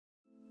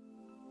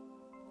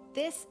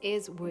This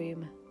is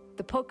Womb,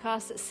 the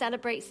podcast that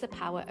celebrates the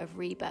power of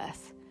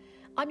rebirth.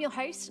 I'm your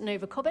host,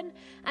 Nova Cobbin,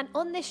 and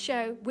on this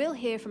show, we'll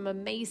hear from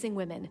amazing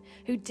women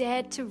who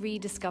dared to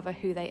rediscover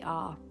who they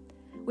are.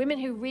 Women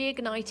who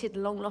reignited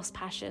long-lost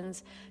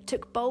passions,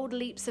 took bold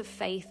leaps of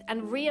faith,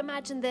 and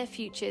reimagined their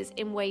futures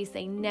in ways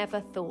they never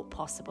thought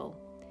possible.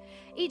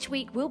 Each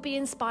week, we'll be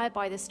inspired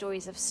by the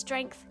stories of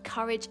strength,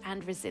 courage,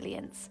 and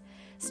resilience.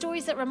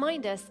 Stories that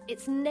remind us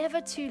it's never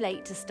too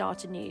late to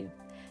start anew.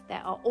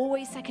 There are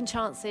always second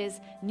chances,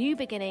 new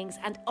beginnings,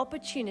 and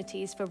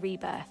opportunities for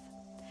rebirth.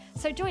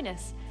 So join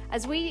us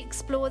as we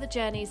explore the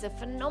journeys of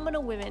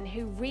phenomenal women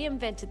who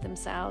reinvented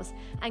themselves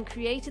and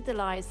created the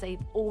lives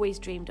they've always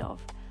dreamed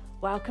of.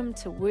 Welcome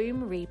to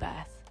Womb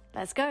Rebirth.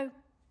 Let's go.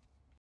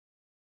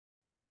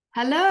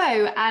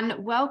 Hello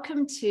and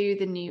welcome to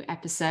the new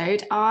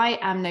episode. I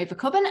am Nova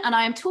Cobbin and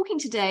I am talking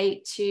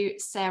today to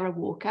Sarah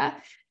Walker,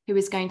 who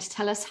is going to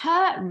tell us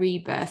her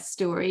rebirth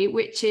story,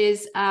 which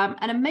is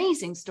an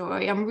amazing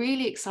story. I'm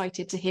really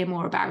excited to hear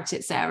more about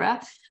it,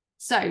 Sarah.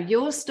 So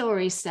your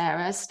story,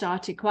 Sarah,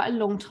 started quite a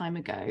long time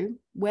ago.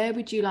 Where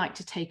would you like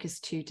to take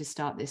us to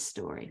start this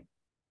story?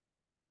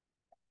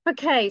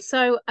 Okay,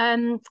 so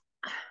I'm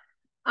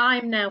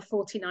now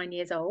 49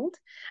 years old,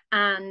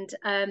 and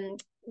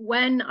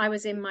when I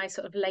was in my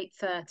sort of late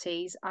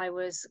 30s, I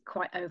was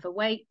quite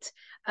overweight.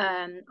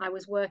 I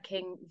was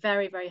working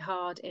very, very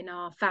hard in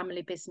our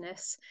family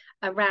business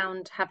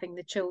around having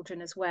the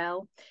children as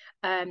well.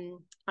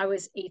 I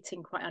was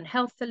eating quite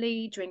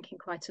unhealthily, drinking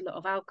quite a lot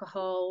of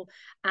alcohol.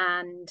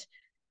 And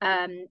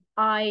as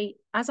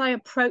I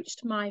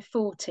approached my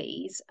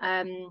 40s,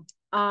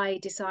 I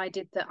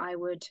decided that I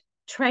would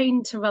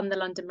train to run the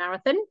London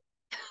Marathon.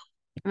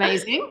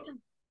 Amazing.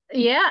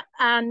 Yeah,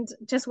 and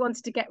just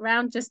wanted to get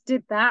round, just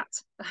did that.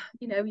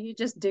 You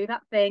just do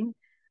that thing.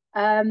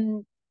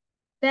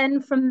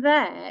 Then from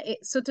there,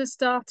 it sort of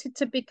started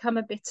to become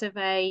a bit of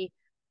a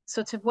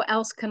sort of what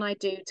else can I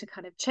do to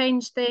kind of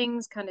change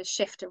things, kind of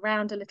shift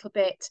around a little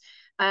bit.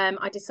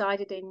 I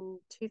decided in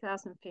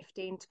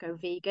 2015 to go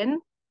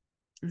vegan.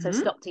 So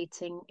stopped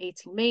eating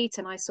meat,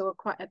 and I saw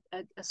quite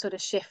a sort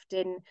of shift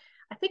in,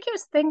 I think it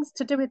was things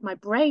to do with my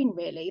brain,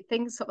 really.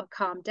 Things sort of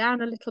calmed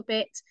down a little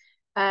bit.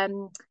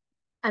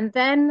 And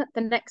then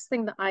the next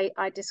thing that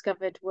I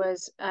discovered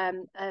was a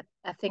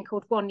thing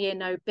called 1 Year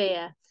No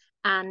Beer.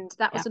 And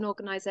that was an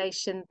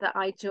organisation that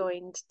I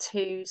joined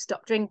to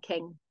stop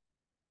drinking.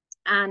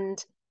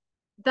 And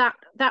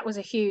that was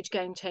a huge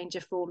game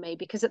changer for me,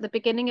 because at the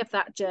beginning of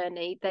that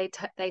journey,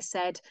 they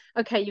said,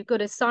 okay, you've got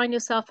to sign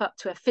yourself up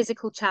to a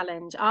physical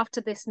challenge.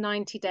 After this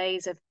 90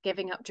 days of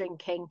giving up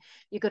drinking,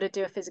 you've got to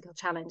do a physical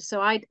challenge.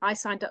 So I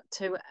signed up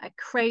to a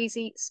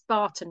crazy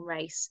Spartan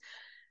race,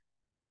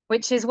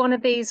 which is one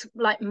of these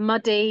like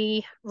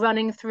muddy,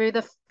 running through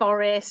the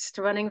forest,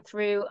 running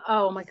through,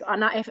 oh my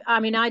God.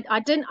 And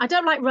I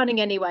don't like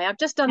running anyway. I've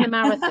just done the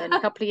marathon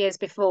a couple of years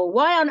before.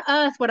 Why on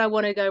earth would I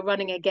want to go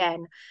running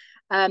again?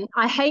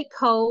 I hate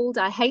cold.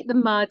 I hate the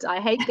mud.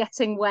 I hate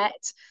getting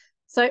wet.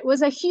 So it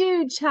was a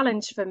huge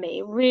challenge for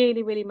me,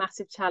 really, really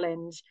massive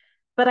challenge.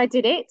 But I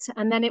did it.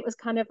 And then it was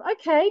kind of,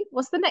 okay,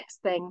 what's the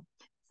next thing?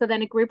 So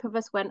then a group of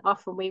us went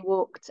off and we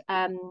walked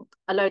a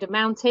load of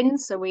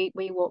mountains. So we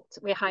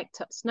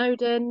hiked up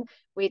Snowdon,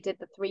 we did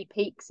the 3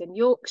 peaks in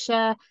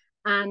Yorkshire.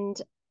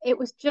 And it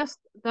was just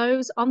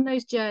on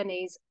those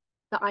journeys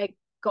that I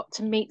got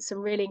to meet some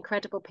really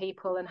incredible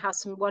people and have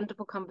some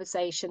wonderful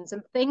conversations,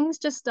 and things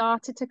just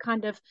started to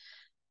kind of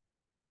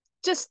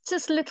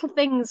just little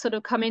things sort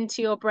of come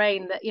into your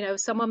brain that,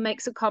 someone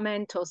makes a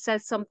comment or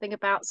says something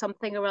about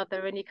something or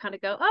other, and you kind of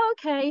go, oh,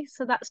 okay,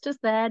 so that's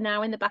just there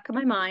now in the back of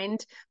my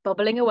mind,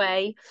 bubbling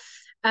away.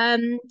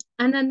 And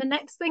then the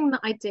next thing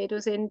that I did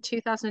was in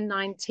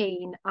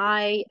 2019,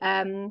 I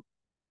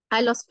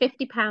lost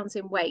 50 pounds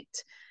in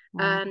weight.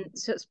 Wow.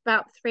 So it's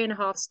about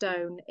 3.5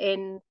 stone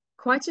in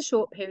quite a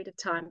short period of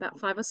time, about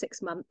 5 or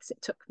 6 months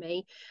it took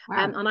me.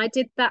 Wow. And I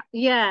did that,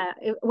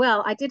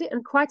 I did it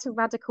in quite a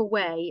radical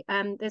way.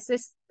 There's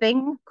this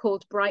thing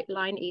called Bright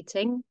Line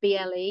Eating,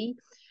 BLE,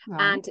 right.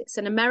 And it's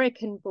an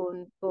American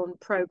born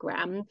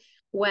program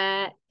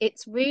where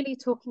it's really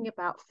talking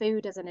about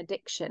food as an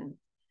addiction.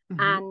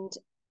 And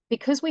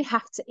because we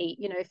have to eat,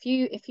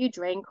 if you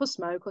drink or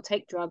smoke or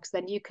take drugs,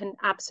 then you can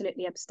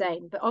absolutely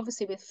abstain. But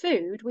obviously with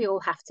food, we all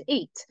have to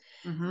eat.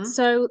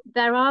 So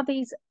there are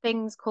these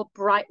things called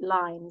bright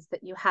lines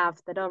that you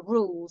have that are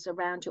rules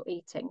around your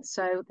eating.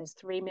 So there's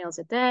 3 meals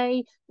a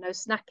day, no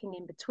snacking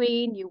in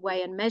between, you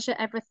weigh and measure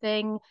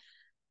everything.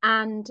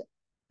 And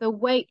the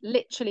weight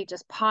literally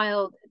just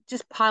piled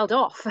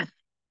off,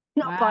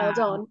 not piled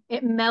on,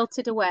 it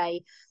melted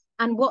away.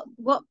 And what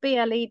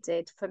BLE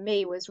did for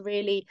me was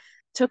really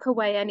took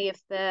away any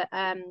of the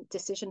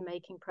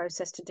decision-making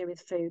process to do with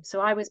food.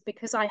 So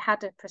because I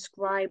had a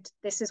prescribed,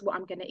 this is what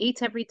I'm going to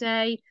eat every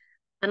day,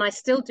 and I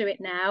still do it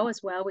now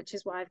as well, which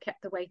is why I've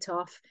kept the weight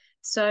off.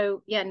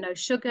 So no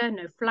sugar,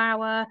 no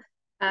flour,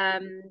 so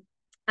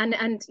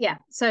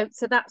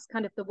that's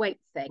kind of the weight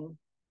thing.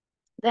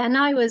 Then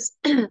I was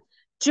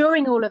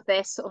during all of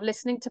this, sort of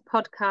listening to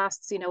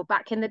podcasts, you know,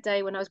 back in the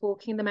day when I was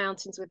walking in the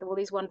mountains with all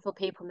these wonderful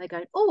people, and they're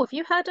going, oh, have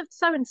you heard of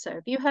so and so?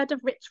 Have you heard of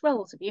Rich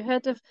Rolls? Have you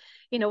heard of,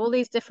 you know, all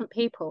these different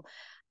people?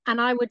 And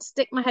I would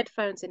stick my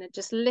headphones in and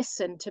just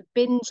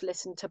binge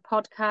listen to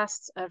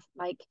podcasts of,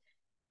 like,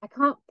 I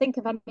can't think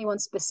of anyone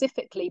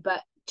specifically,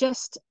 but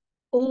just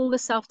all the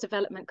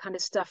self-development kind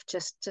of stuff,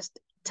 just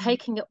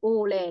taking it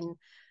all in,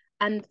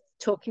 and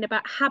talking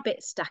about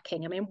habit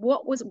stacking. I mean,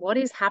 what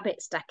is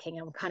habit stacking?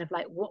 I'm kind of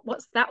like,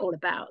 what's that all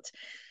about?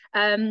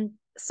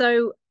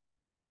 So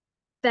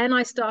then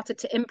I started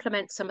to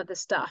implement some of the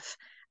stuff,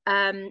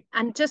 and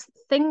just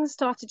things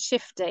started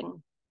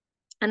shifting.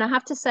 And I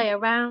have to say,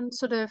 around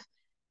sort of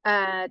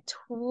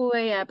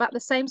about the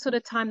same sort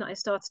of time that I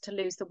started to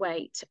lose the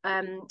weight,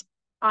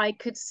 I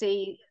could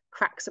see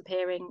cracks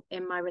appearing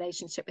in my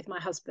relationship with my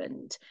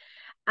husband,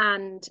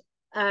 and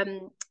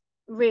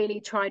really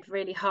tried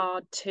really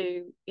hard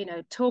to, you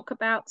know, talk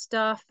about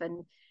stuff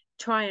and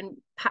try and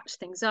patch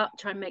things up,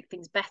 try and make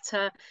things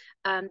better.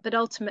 But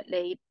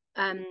ultimately,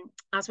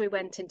 as we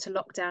went into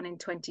lockdown in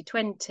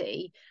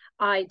 2020,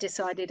 I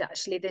decided,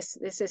 actually this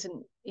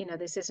isn't, you know,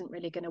 this isn't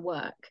really going to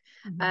work.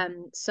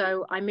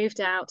 So I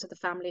moved out to the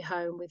family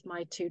home with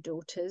my 2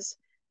 daughters.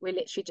 We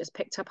literally just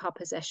picked up our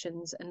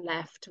possessions and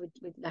left.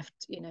 We left,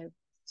 you know,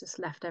 just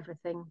left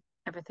everything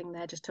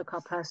there, just took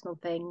our personal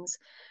things.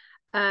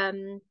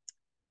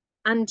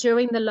 And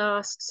during the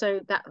last,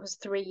 so that was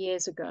 3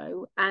 years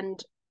ago, and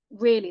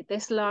really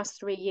this last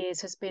 3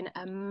 years has been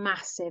a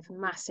massive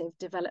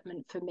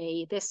development for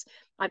me.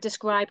 I've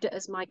described it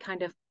as my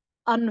kind of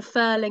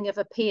unfurling of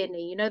a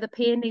peony. You know, the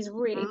peony's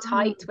really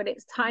tight when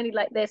it's tiny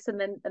like this, and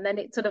then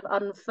it sort of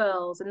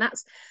unfurls, and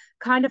that's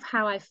kind of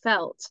how I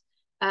felt.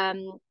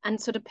 And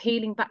sort of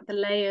peeling back the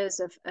layers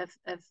of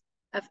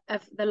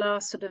the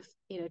last sort of,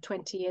 you know,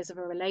 20 years of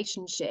a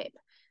relationship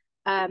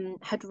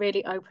had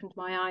really opened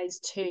my eyes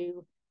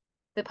to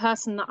the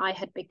person that I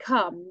had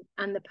become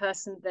and the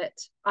person that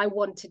I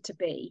wanted to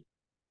be.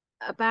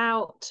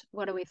 About,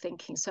 what are we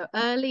thinking? So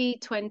early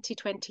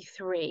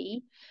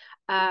 2023,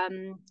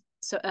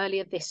 so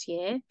earlier this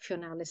year, if you're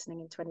now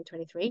listening in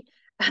 2023,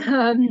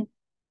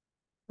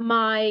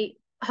 my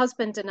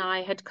husband and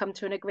I had come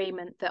to an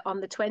agreement that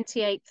on the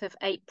 28th of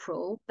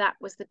April, that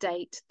was the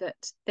date that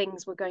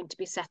things were going to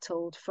be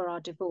settled for our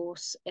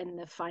divorce in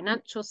the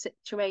financial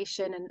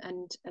situation,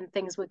 and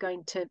things were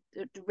going to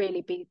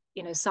really be,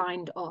 you know,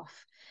 signed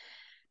off.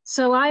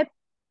 So I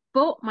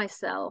bought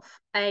myself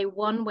a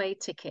one-way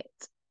ticket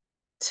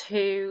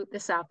to the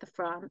south of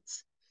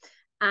France.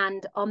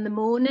 And on the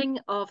morning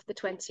of the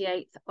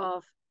 28th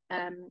of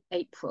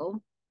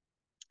April,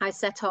 I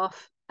set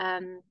off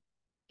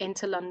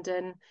into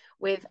London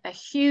with a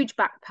huge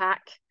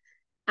backpack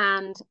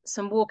and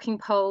some walking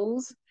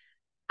poles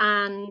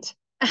and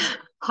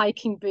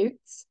hiking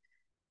boots.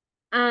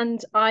 And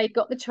I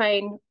got the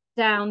train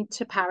down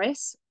to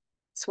Paris,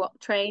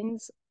 swapped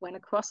trains, went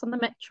across on the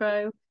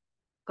metro,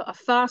 got a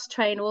fast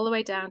train all the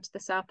way down to the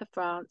south of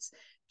France,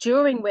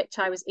 during which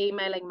I was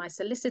emailing my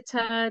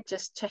solicitor,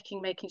 just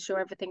checking, making sure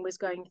everything was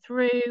going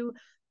through.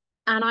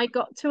 And I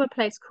got to a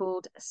place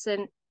called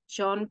St.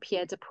 Jean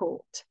Pied de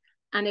Port.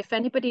 And if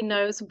anybody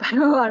knows about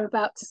what I'm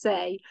about to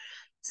say,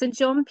 St.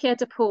 Jean Pied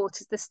de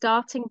Port is the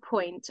starting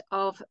point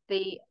of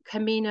the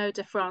Camino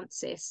de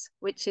Francis,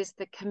 which is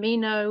the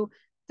Camino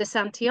de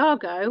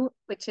Santiago,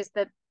 which is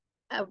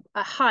a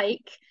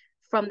hike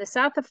from the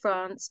south of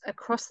France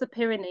across the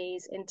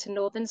Pyrenees into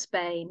northern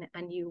Spain,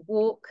 and you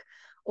walk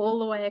all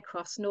the way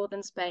across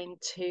northern Spain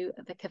to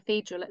the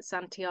cathedral at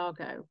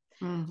Santiago.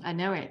 I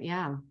know it,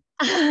 yeah.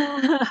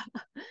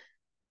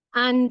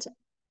 And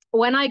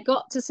when I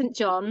got to St.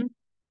 John,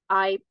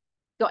 I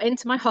got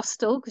into my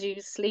hostel, because you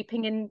were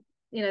sleeping in,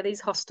 you know,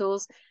 these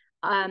hostels,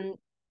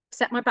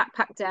 set my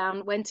backpack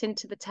down, went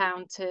into the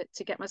town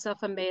to get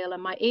myself a meal,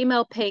 and my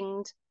email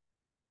pinged,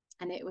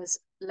 and it was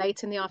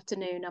late in the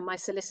afternoon, and my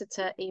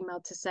solicitor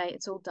emailed to say,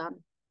 it's all done,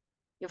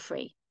 you're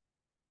free.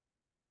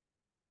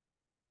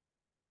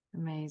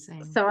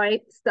 Amazing. So I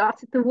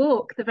started the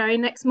walk. The very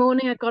next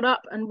morning I got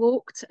up and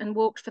walked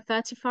for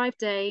 35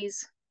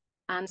 days,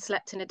 and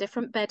slept in a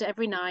different bed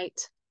every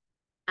night,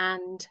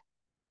 and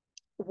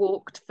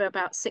walked for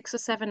about 6 or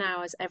 7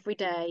 hours every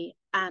day.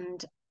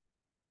 And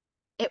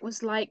it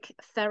was like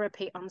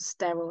therapy on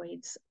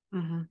steroids.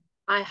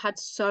 I had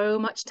so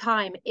much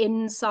time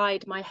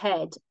inside my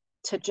head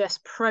to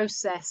just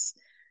process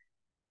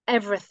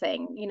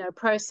everything, you know,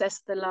 process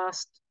the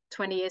last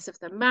 20 years of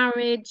the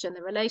marriage and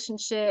the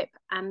relationship,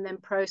 and then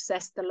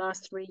process the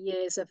last 3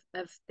 years of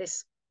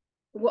this,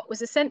 what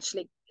was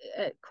essentially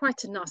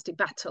quite a nasty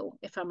battle,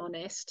 if I'm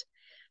honest.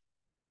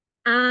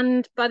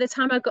 And by the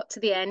time I got to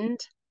the end,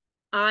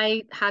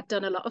 I had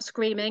done a lot of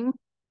screaming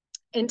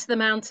into the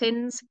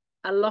mountains,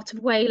 a lot of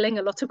wailing,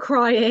 a lot of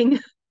crying,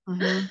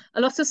 a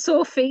lot of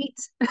sore feet.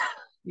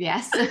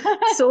 Yes.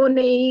 Sore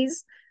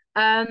knees.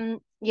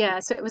 Yeah,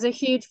 so it was a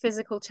huge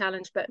physical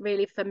challenge, but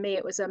really for me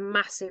it was a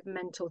massive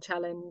mental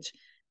challenge.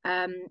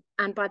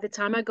 And by the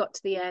time I got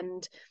to the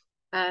end,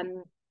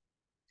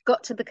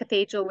 got to the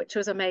cathedral, which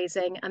was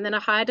amazing. And then I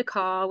hired a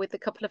car with a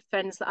couple of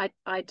friends that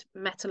I'd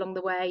met along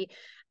the way.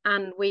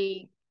 And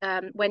we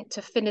went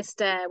to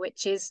Finisterre,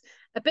 which is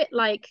a bit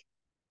like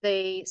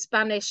the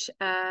Spanish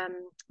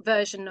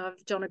version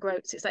of John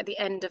O'Groats. It's like the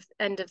end of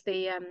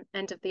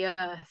the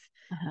earth.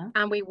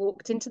 And we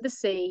walked into the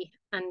sea,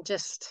 and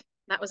just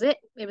that was it.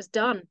 It was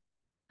done.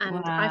 And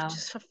I've Wow.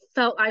 just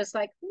felt, I was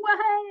like,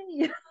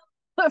 way,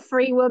 a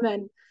free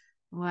woman.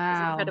 It was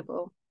Wow.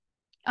 incredible.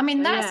 I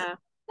mean, So,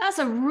 that's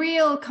a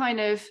real kind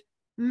of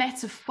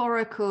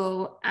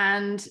metaphorical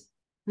and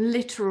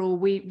literal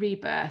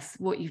rebirth,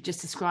 what you've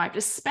just described,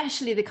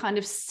 especially the kind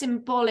of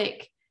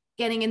symbolic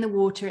getting in the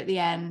water at the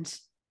end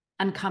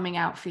and coming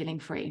out feeling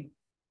free.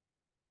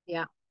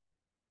 Yeah.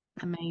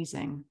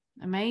 Amazing.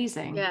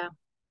 Amazing. Yeah.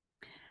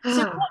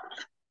 So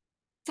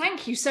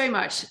thank you so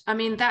much. I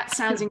mean, that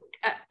sounds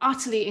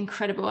utterly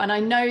incredible. And I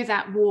know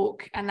that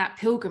walk and that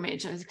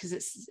pilgrimage, because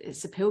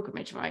it's a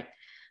pilgrimage, right?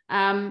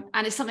 And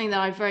it's something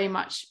that I very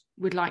much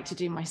would like to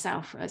do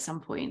myself at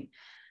some point.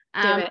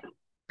 Do it.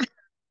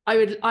 I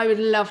would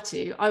love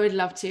to. I would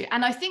love to.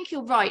 And I think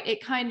you're right.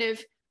 It kind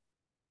of,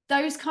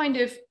 those kind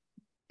of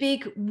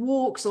big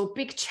walks or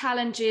big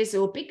challenges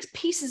or big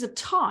pieces of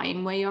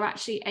time where you're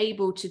actually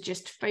able to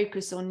just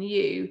focus on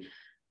you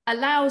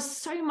allows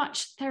so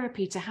much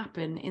therapy to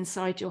happen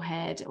inside your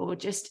head, or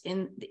just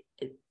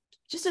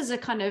as a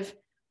kind of,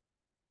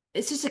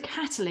 it's just a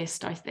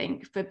catalyst, I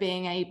think, for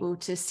being able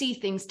to see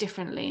things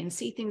differently and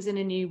see things in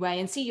a new way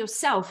and see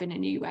yourself in a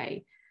new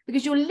way,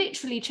 because you're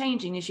literally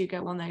changing as you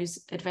go on those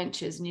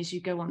adventures and as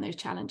you go on those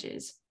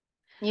challenges.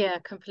 Yeah,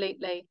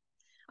 completely.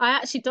 I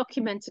actually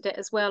documented it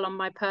as well on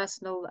my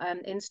personal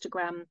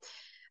Instagram,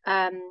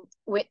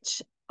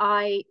 which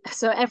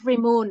so every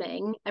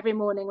morning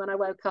when I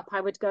woke up,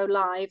 I would go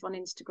live on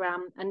Instagram.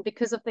 And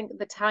because I think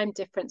the time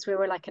difference, we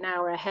were like an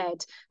hour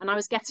ahead, and I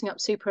was getting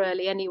up super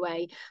early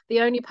anyway.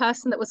 The only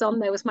person that was on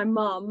there was my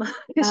mum,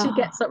 because she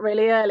gets up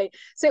really early.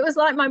 So it was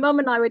like my mum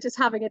and I were just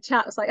having a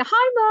chat. It was like,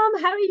 hi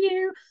mum, how are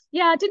you?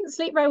 Yeah, I didn't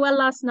sleep very well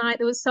last night.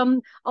 There was some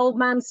old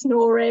man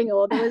snoring,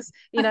 or there was,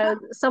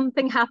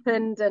 something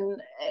happened.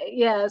 And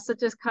yeah, so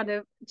just kind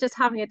of just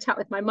having a chat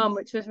with my mum,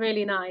 which was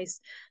really nice.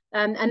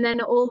 And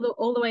then all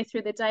the way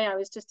through the day, I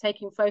was just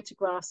taking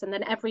photographs. And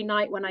then every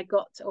night when I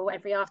got, or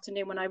every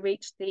afternoon when I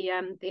reached the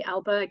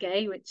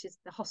albergue, which is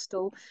the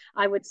hostel,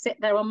 I would sit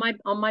there on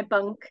my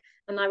bunk,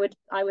 and I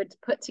would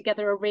put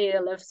together a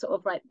reel of sort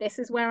of like, this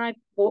is where I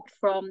walked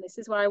from, this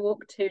is where I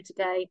walked to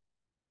today,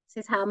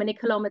 this is how many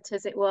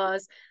kilometers it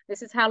was,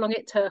 this is how long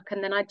it took,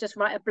 and then I'd just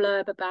write a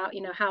blurb about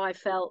how I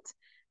felt.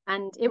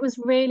 And it was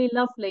really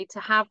lovely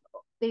to have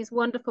these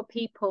wonderful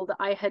people that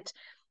I had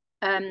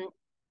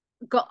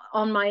got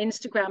on my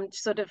Instagram,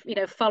 sort of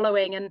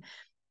following. And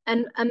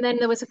then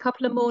there was a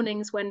couple of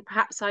mornings when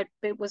perhaps I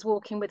was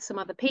walking with some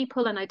other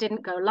people and I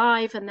didn't go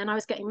live, and then I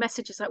was getting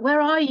messages like,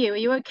 where are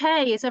you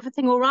okay, is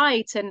everything all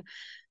right?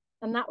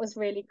 And that was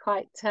really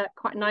quite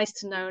nice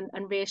to know,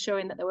 and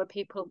reassuring that there were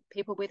people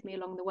with me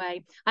along the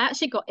way. I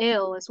actually got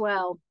ill as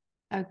well.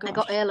 Oh, gosh. I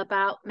got ill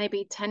about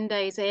maybe 10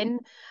 days in,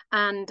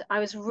 and I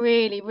was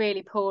really,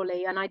 really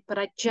poorly. But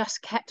I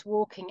just kept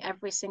walking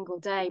every single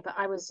day. But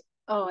it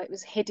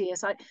was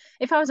hideous.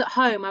 If I was at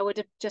home, I would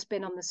have just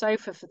been on the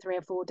sofa for 3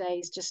 or 4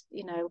 days,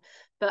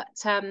 but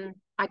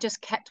I just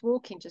kept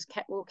walking,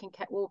 kept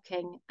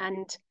walking.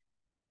 And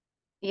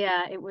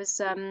yeah, it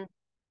was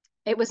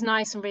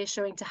nice and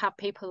reassuring to have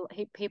people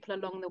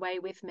along the way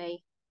with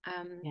me.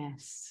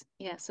 Yes.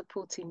 Yeah,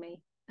 supporting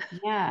me.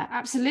 Yeah,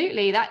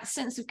 absolutely. That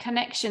sense of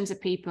connection to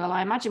people,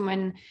 I imagine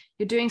when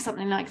you're doing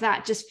something like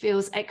that, just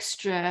feels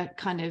extra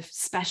kind of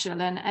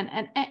special, and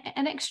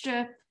an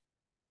extra,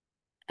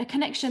 a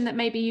connection that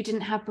maybe you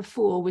didn't have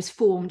before was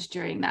formed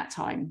during that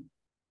time.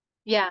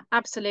 Yeah,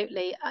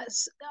 absolutely.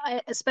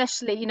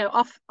 Especially,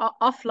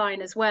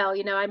 offline as well.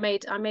 I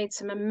made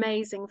some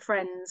amazing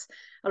friends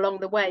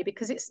along the way,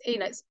 because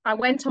I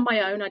went on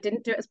my own. I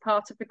didn't do it as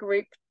part of a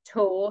group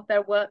tour.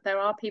 There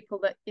are people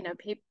that,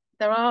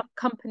 there are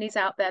companies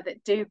out there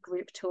that do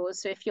group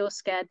tours. So if you're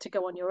scared to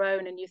go on your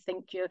own and you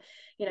think you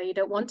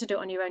don't want to do it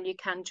on your own, you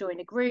can join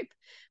a group.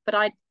 But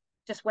I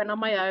just went on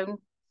my own,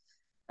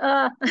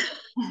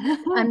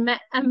 and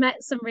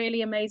met some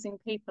really amazing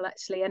people,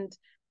 actually. And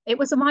it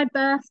was my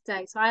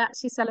birthday, so I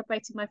actually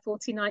celebrated my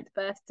 49th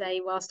birthday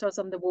whilst I was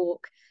on the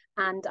walk,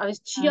 and I was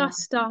just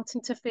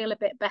starting to feel a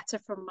bit better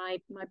from my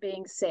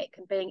being sick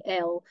and being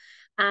ill.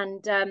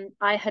 And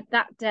I had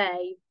that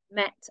day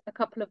met a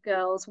couple of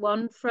girls,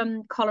 one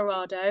from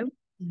Colorado,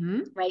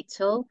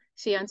 Rachel.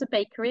 She owns a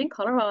bakery in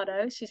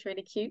Colorado. She's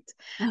really cute.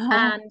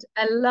 And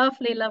a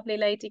lovely, lovely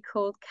lady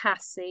called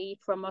Cassie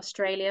from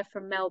Australia,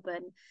 from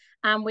Melbourne.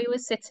 And we were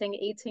sitting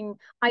eating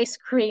ice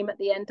cream at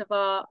the end of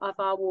our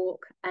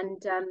walk,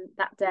 and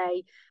that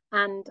day.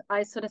 And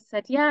I sort of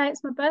said, yeah,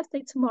 it's my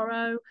birthday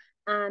tomorrow.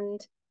 And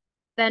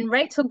then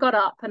Rachel got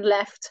up and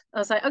left. I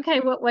was like, okay,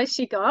 where's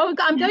she go? Oh,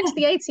 I'm going to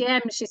the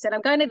ATM. She said,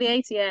 I'm going to the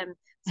ATM.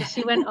 So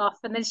she went off,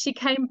 and then she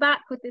came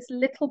back with this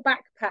little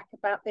backpack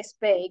about this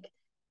big.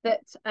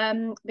 that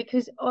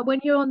because when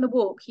you're on the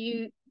walk,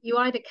 you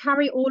either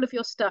carry all of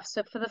your stuff.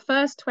 So for the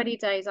first 20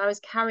 days, I was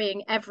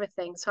carrying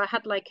everything. So I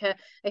had like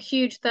a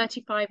huge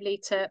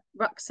 35-litre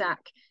rucksack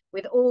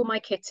with all my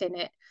kit in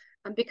it.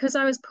 And because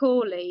I was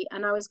poorly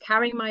and I was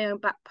carrying my own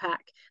backpack,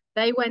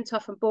 they went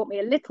off and bought me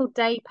a little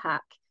day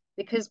pack,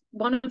 because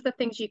one of the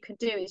things you can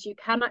do is you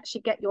can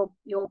actually get your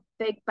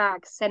big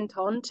bag sent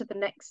on to the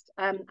next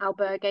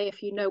albergue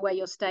if you know where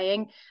you're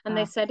staying. And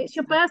they said, it's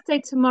your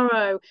birthday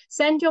tomorrow,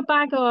 send your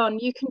bag on,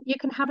 you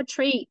can have a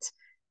treat.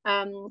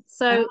 Yeah, it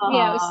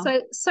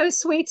was so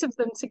sweet of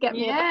them to get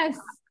me a backpack.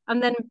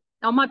 And then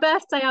on my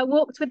birthday I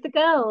walked with the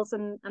girls,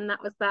 and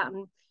that was that.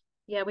 And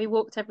yeah, we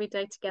walked every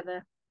day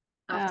together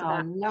after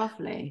that.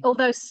 Lovely.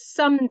 Although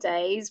some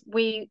days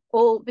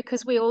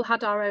because we all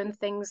had our own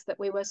things that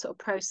we were sort of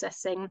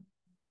processing,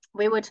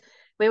 we would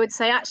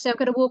say, actually, I'm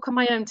going to walk on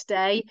my own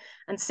today,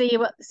 and see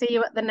you at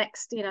the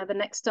next the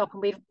next stop,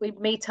 and we'd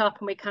meet up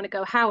and we kind of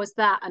go, how was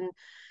that? And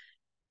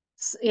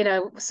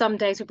some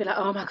days we'd be like,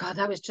 oh my God,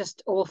 that was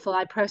just awful,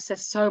 I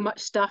processed so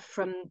much stuff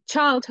from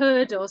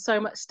childhood, or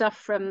so much stuff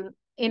from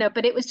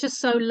but it was just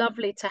so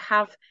lovely to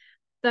have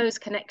those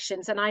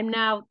connections. And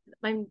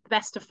I'm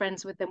best of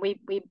friends with them.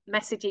 We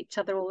message each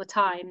other all the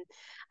time.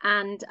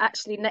 And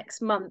actually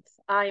next month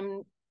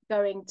I'm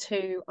going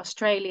to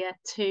Australia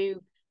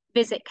to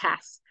visit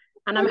Cass,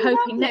 and I'm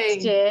hoping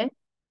next year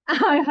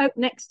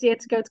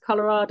to go to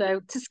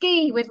Colorado to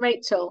ski with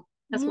Rachel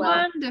as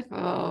well.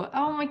 Wonderful.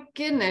 Oh my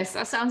goodness,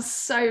 that sounds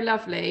so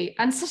lovely,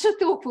 and such a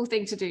thoughtful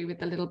thing to do with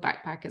the little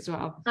backpack as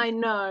well. I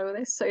know,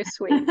 they're so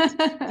sweet.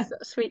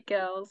 Sweet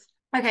girls.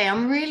 Okay,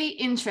 I'm really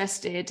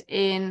interested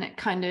in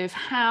kind of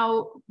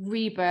how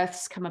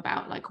rebirths come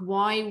about, like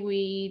why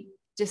we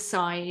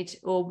decide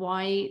or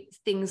why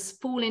things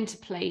fall into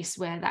place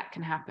where that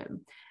can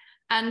happen.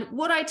 And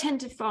what I tend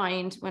to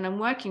find when I'm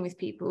working with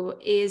people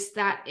is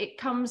that it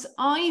comes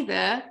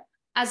either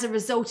as a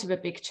result of a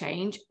big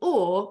change,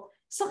 or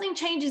something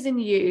changes in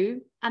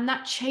you and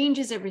that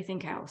changes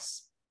everything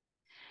else.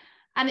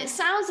 And it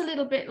sounds a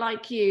little bit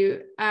like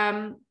you.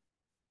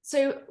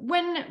 So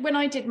when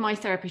I did my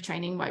therapy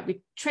training, right,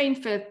 we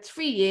trained for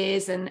 3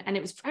 years and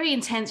it was very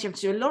intense. You have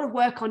to do a lot of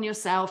work on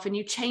yourself, and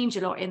you change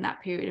a lot in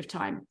that period of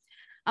time.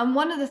 And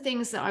one of the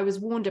things that I was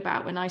warned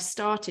about when I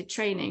started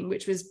training,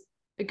 which was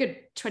a good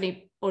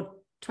 20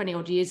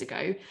 odd years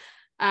ago,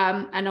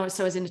 and I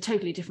was in a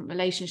totally different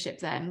relationship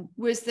then,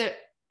 was that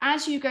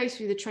as you go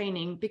through the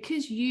training,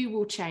 because you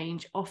will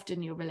change,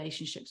 often your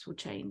relationships will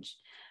change,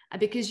 and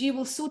because you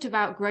will sort of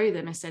outgrow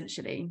them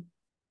essentially.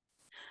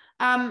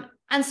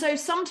 And so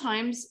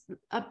sometimes,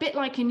 a bit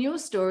like in your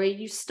story,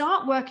 you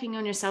start working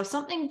on yourself,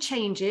 something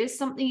changes,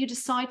 something you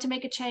decide to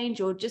make a change,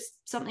 or just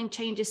something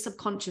changes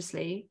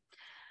subconsciously.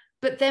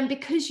 But then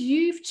because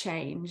you've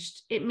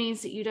changed, it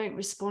means that you don't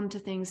respond to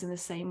things in the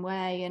same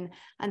way,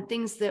 and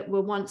things that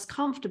were once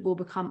comfortable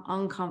become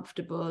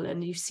uncomfortable,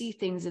 and you see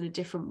things in a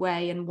different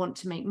way and want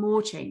to make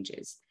more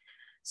changes.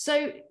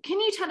 So can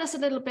you tell us a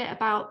little bit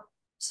about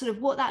sort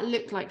of what that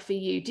looked like for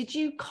you? Did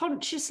you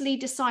consciously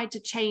decide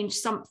to change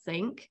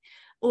something,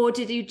 or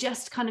did you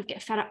just kind of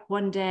get fed up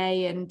one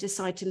day and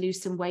decide to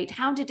lose some weight?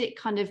 How did it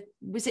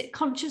was it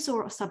conscious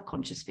or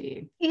subconscious for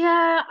you?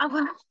 Yeah,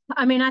 well,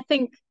 I mean, I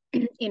think,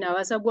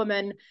 as a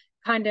woman,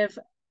 kind of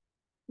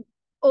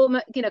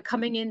almost,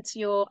 coming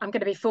into I'm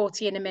going to be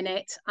 40 in a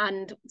minute,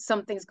 and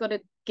something's got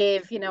to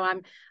give,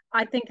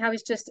 I think I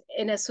was just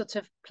in a sort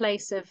of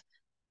place of,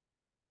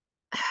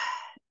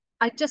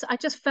 I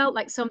just felt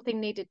like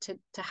something needed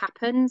to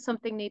happen,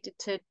 something needed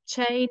to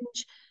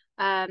change.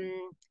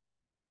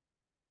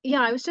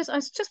 Yeah, I was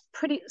just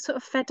pretty sort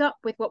of fed up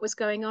with what was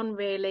going on,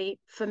 really,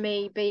 for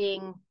me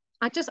being,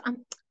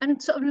 I'm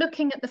sort of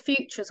looking at the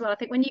future as well. I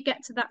think when you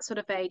get to that sort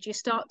of age, you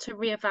start to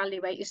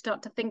reevaluate, you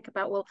start to think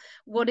about, well,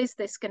 what is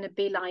this going to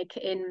be like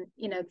in,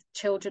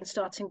 children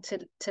starting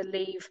to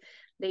leave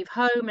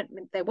home.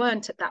 And they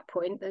weren't at that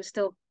point, they're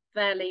still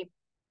fairly,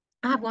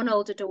 I have one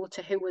older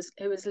daughter who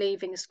was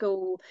leaving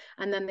school,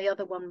 and then the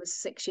other one was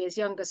 6 years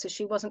younger, so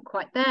she wasn't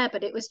quite there.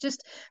 But it was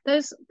just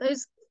those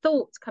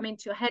thoughts come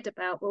into your head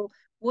about, well,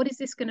 what is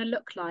this going to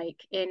look like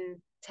in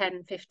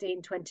 10,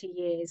 15, 20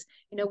 years?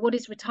 What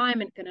is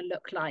retirement going to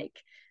look like?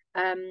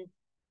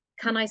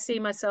 Can I see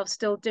myself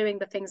still doing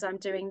the things I'm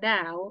doing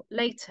now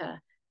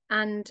later?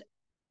 And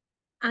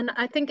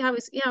I think I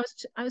was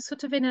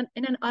sort of in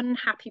an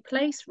unhappy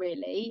place,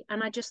 really.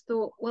 And I just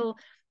thought, well,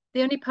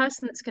 the only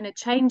person that's going to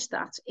change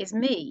that is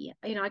me.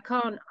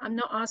 I'm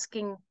not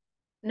asking,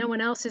 no one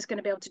else is going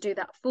to be able to do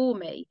that for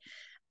me.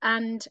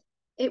 And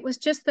it was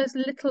just those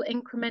little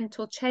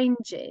incremental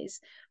changes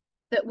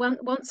that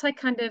once I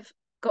kind of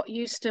got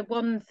used to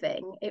one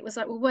thing, it was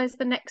like, well, where's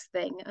the next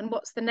thing? And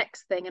what's the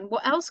next thing? And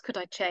what else could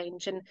I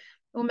change? And,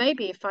 well,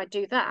 maybe if I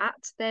do that,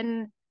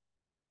 then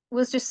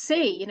we'll just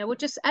see,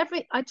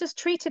 I just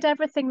treated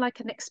everything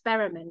like an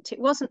experiment. It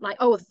wasn't like,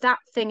 oh, that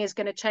thing is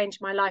going to change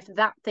my life,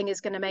 that thing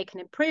is going to make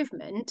an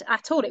improvement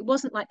at all. It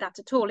wasn't like that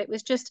at all. It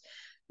was just,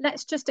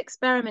 let's just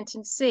experiment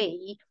and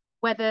see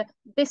whether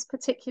this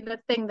particular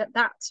thing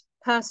that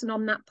person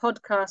on that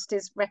podcast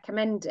is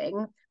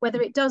recommending,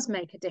 whether it does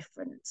make a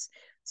difference.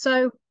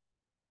 So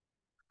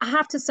I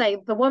have to say,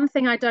 the one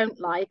thing I don't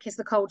like is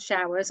the cold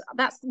showers.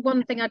 That's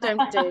one thing I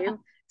don't do.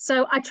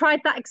 So I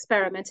tried that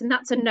experiment, and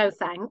that's a no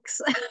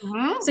thanks.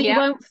 So you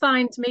won't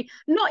find me,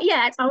 not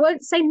yet, I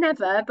won't say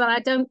never, but I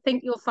don't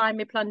think you'll find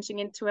me plunging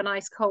into an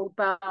ice cold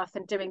bath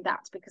and doing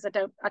that, because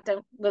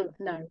well,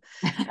 no.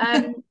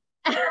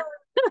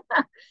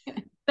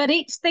 But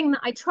each thing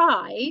that I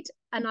tried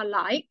and I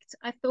liked,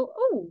 I thought,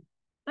 oh,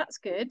 that's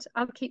good.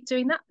 I'll keep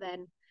doing that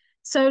then.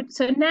 So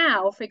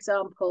now, for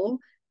example,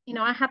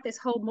 I have this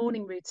whole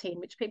morning routine,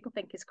 which people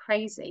think is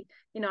crazy.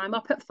 I'm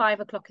up at 5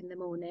 o'clock in the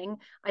morning.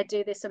 I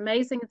do this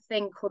amazing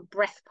thing called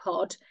Breath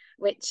Pod,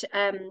 which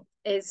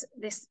is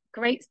this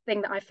great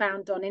thing that I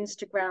found on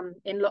Instagram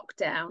in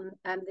lockdown.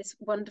 This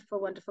wonderful,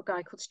 wonderful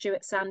guy called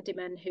Stuart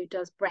Sandyman, who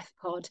does Breath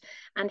Pod,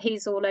 and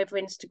he's all over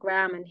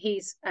Instagram, and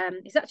he's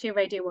actually a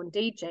Radio 1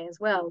 DJ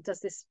as well,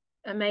 does this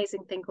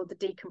amazing thing called the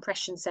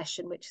Decompression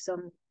Session, which is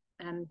on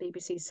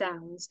BBC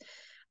Sounds.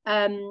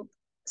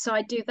 So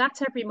I do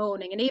that every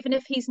morning, and even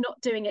if he's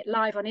not doing it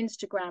live on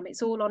Instagram,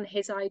 it's all on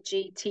his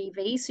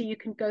IGTV, so you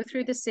can go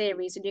through the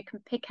series and you can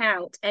pick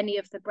out any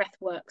of the breath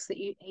works that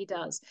he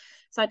does.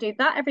 So I do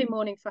that every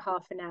morning for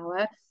half an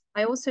hour.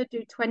 I also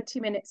do 20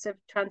 minutes of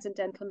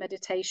transcendental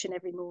meditation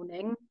every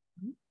morning.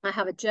 I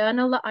have a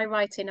journal that I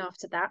write in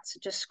after that, so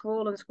just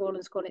scroll and scroll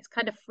and scroll. It's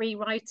kind of free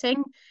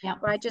writing,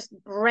 where I just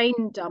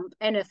brain dump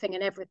anything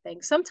and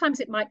everything. Sometimes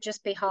it might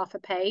just be half a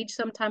page,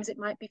 sometimes it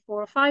might be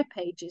 4 or 5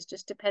 pages,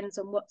 just depends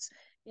on what's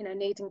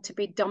needing to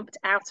be dumped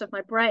out of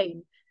my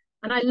brain.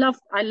 And I love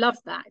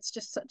that. It's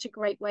just such a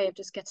great way of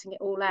just getting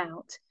it all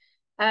out.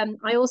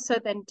 I also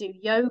then do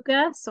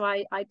yoga. So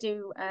I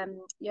do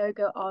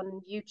yoga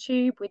on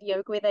YouTube with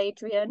Yoga with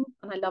Adrian,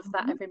 and I love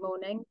that every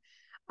morning.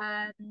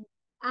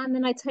 And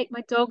then I take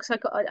my dog. So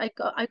I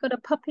got a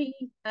puppy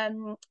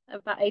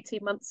about 18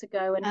 months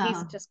ago, and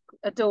he's just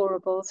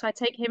adorable. So I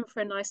take him for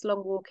a nice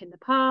long walk in the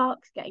park,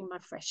 getting my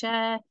fresh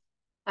air.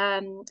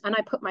 And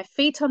I put my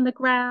feet on the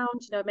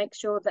ground, make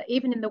sure that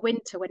even in the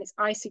winter when it's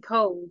icy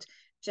cold,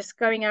 just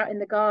going out in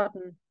the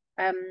garden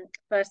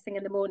first thing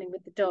in the morning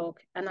with the dog.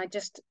 And I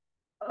just,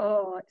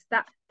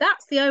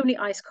 that's the only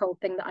ice cold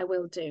thing that I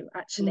will do,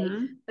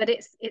 actually. But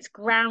it's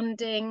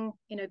grounding,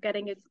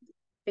 getting your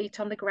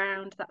feet on the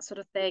ground, that sort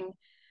of thing.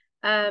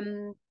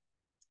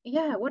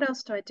 What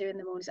else do I do in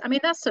the mornings? I mean,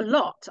 that's a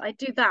lot. I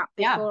do that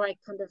before I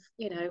kind of,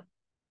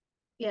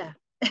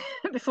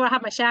 before I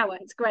have my shower.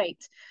 It's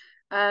great.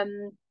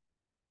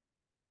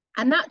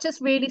 And that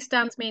just really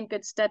stands me in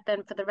good stead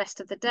then for the rest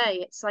of the day.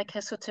 It's like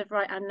a sort of,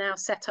 right, I'm now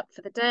set up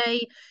for the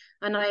day.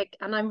 And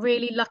I'm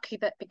really lucky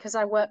that because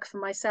I work for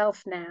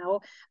myself now,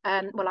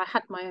 well, I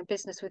had my own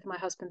business with my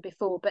husband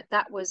before, but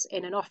that was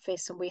in an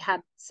office and we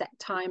had set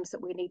times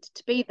that we needed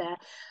to be there.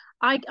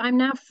 I'm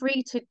now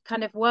free to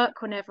kind of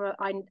work whenever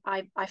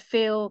I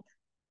feel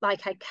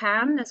like I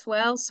can as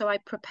well. So I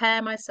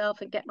prepare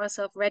myself and get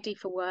myself ready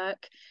for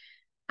work.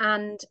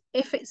 And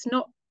if it's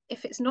not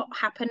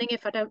happening,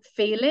 if I don't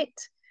feel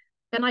it,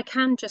 then I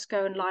can just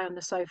go and lie on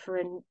the sofa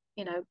and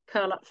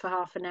curl up for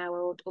half an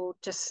hour or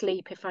just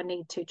sleep if I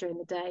need to during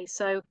the day.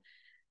 So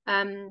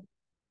I'm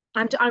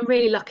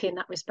really lucky in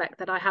that respect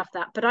that I have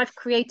that. But I've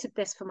created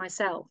this for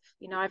myself.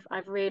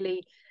 I've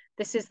really,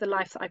 this is the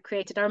life that I've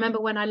created. I remember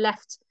when I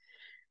left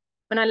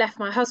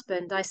my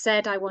husband, I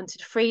said I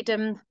wanted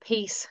freedom,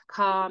 peace,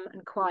 calm,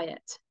 and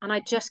quiet. And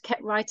I just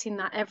kept writing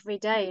that every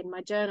day in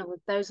my journal.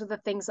 Those are the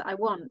things that I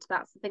want.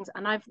 That's the things.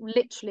 And I've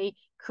literally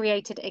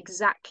created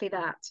exactly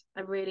that.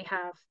 I really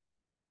have.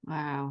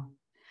 Wow.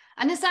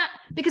 And is that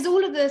because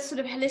all of the sort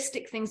of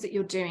holistic things that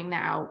you're doing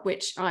now,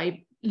 which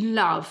I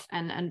love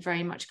and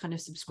very much kind of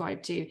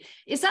subscribe to,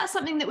 is that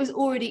something that was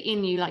already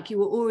in you? Like you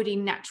were already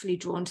naturally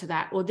drawn to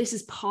that, or this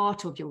is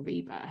part of your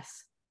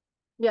rebirth?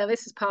 Yeah,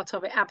 this is part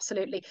of it.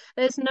 Absolutely.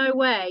 There's no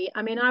way.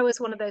 I mean, I was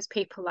one of those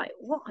people like,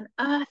 what on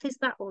earth is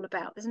that all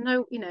about? There's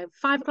no,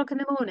 5 o'clock in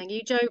the morning, are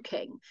you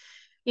joking?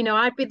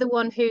 I'd be the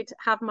one who'd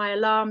have my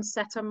alarm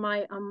set on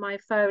my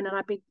phone, and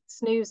I'd be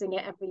snoozing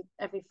it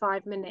every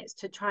 5 minutes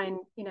to try and,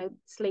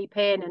 sleep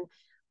in. And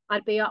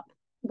I'd be up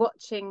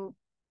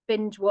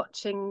binge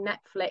watching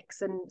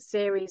Netflix and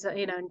series,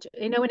 and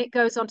when it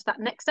goes on to that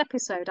next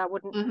episode, I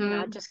wouldn't,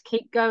 I'd just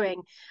keep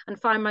going and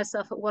find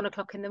myself at 1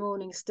 o'clock in the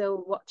morning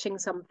still watching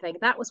something.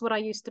 That was what I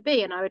used to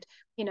be. And I would,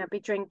 be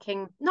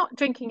drinking, not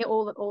drinking it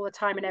all the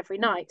time and every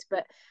night,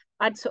 but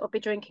I'd sort of be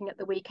drinking at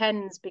the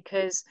weekends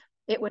because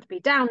it would be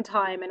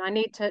downtime and I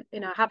need to,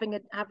 having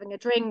a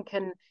drink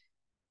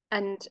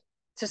and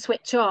to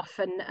switch off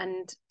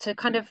and to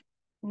kind of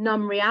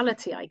numb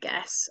reality, I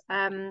guess.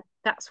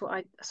 That's what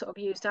I sort of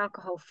used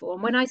alcohol for.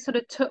 And when I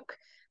took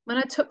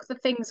the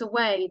things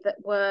away that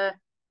were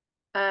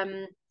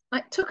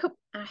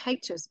I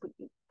hate to use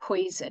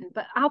poison,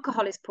 but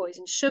alcohol is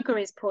poison, sugar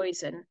is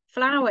poison,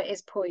 flour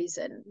is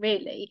poison,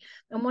 really.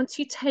 And once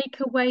you take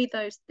away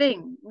those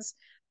things,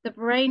 the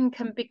brain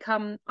can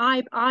become,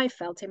 I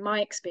felt in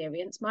my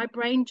experience, my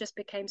brain just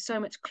became so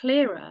much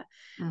clearer.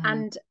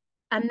 And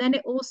then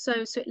it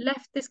also, so it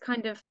left this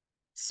kind of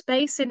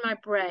space in my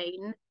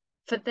brain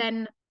for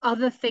then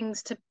other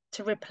things to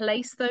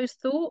replace those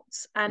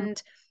thoughts,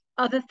 and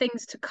other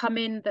things to come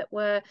in that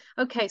were,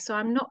 okay, so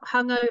I'm not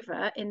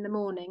hungover in the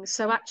morning,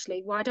 so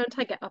actually why don't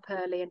I get up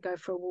early and go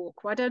for a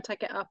walk? Why don't I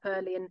get up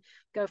early and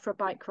go for a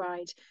bike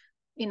ride?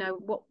 You know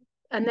what?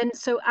 And then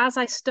so as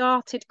I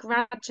started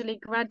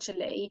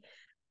gradually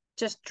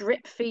just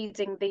drip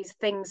feeding these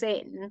things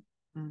in,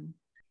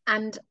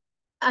 and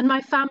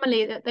my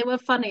family, they were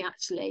funny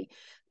actually.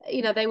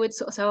 You know, they would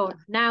sort of say, oh,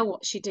 now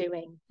what's she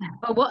doing?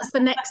 Or what's the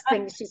next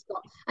thing she's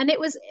got? And it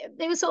was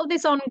sort of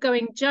this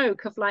ongoing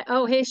joke of like,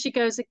 oh, here she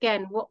goes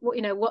again. What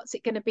you know, what's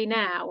it going to be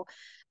now?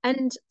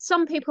 And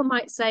some people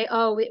might say,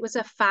 oh, it was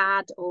a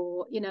fad,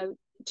 or, you know,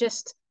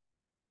 just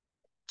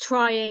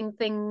trying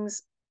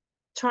things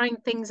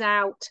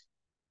out.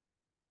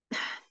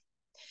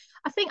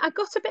 I think I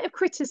got a bit of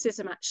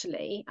criticism,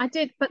 actually. I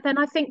did, but then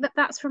I think that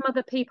that's from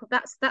other people.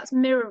 That's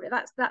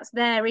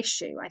their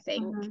issue. I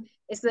think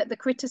is that the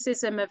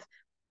criticism of,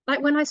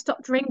 like, when I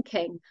stopped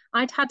drinking,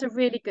 I'd had a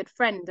really good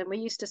friend, and we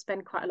used to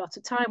spend quite a lot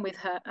of time with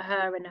her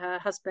and her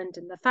husband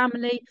and the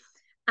family.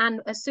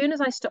 And as soon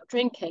as I stopped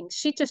drinking,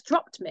 she just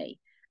dropped me.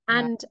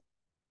 And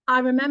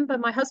I remember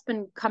my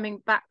husband coming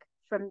back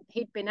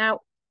he'd been out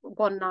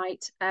one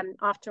night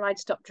after I'd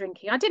stopped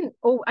drinking. I didn't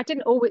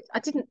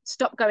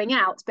stop going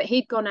out, but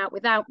he'd gone out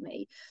without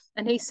me,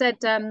 and he said,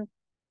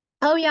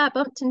 oh yeah, I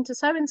bumped into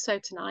so and so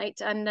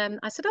tonight. And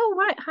I said, oh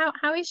right,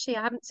 how is she?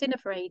 I haven't seen her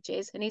for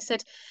ages. And he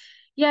said,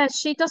 yeah,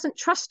 she doesn't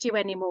trust you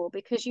anymore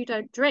because you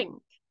don't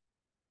drink.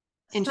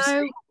 Interesting.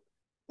 So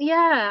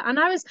yeah, and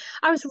I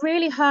was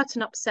really hurt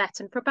and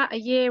upset. And for about a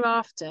year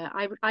after,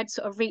 I'd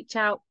sort of reach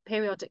out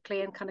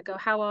periodically and kind of go,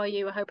 how are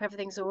you? I hope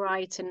everything's all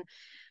right.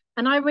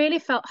 And I really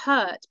felt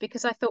hurt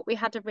because I thought we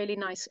had a really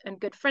nice and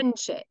good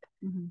friendship.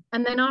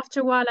 And then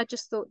after a while, I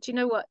just thought, do you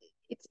know what?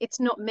 It's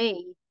not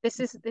me. This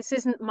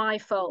isn't my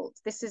fault.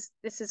 This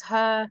is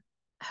her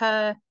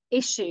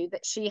issue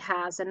that she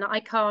has, and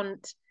I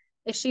can't.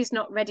 If she's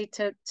not ready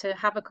to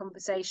have a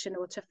conversation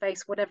or to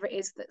face whatever it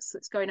is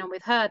that's going on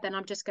with her, then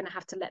I'm just going to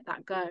have to let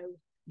that go.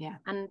 Yeah.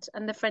 And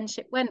the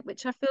friendship went,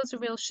 which I feel is a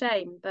real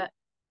shame. But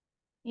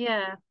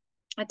yeah,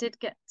 I did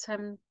get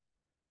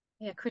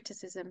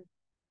criticism.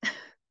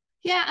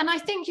 Yeah, and I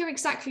think you're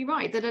exactly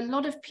right that a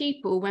lot of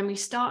people, when we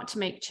start to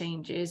make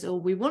changes or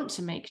we want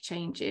to make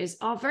changes,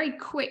 are very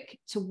quick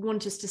to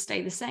want us to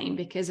stay the same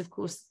because, of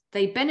course,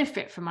 they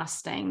benefit from us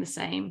staying the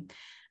same,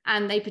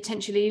 and they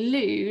potentially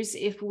lose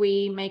if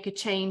we make a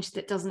change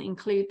that doesn't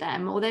include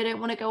them, or they don't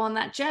want to go on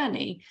that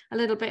journey. A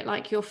little bit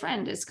like your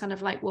friend. It's kind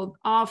of like, well,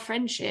 our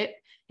friendship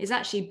is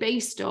actually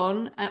based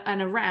on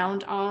and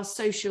around our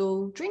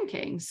social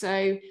drinking.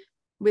 So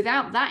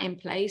without that in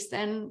place,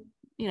 then,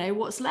 you know,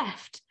 what's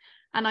left?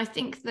 And I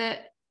think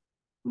that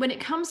when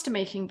it comes to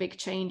making big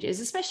changes,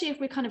 especially if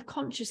we're kind of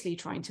consciously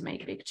trying to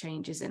make big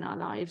changes in our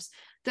lives,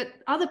 that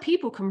other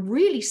people can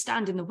really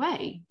stand in the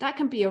way. That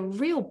can be a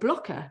real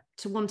blocker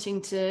to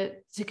wanting to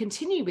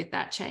continue with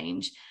that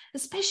change,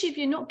 especially if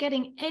you're not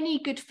getting any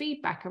good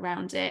feedback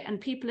around it and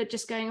people are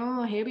just going,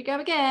 oh, here we go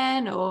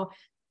again, or,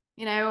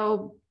 you know,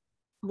 oh,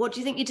 what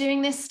do you think you're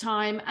doing this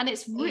time? And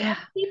it's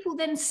people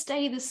then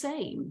stay the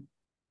same.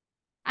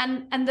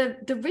 And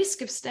the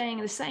risk of staying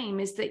the same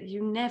is that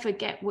you never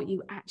get what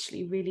you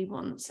actually really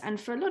want. And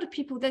for a lot of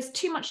people, there's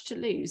too much to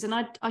lose. And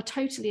I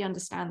totally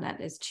understand that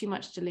there's too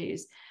much to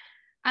lose.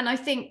 And I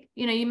think,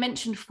 you know, you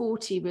mentioned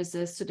 40 was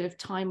a sort of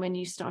time when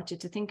you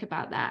started to think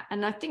about that.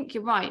 And I think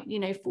you're right. You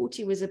know,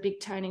 40 was a big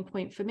turning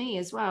point for me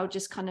as well,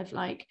 just kind of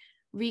like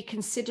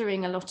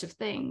reconsidering a lot of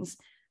things.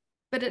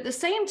 But at the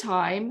same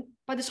time,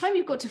 by the time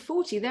you've got to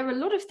 40, there are a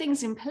lot of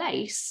things in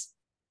place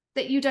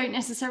that you don't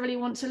necessarily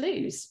want to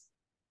lose.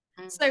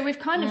 So we've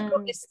kind of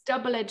got this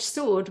double-edged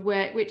sword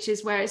which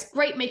is where it's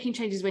great making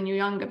changes when you're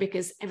younger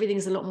because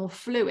everything's a lot more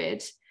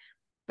fluid.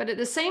 But at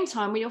the same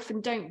time, we often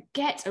don't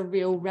get a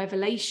real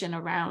revelation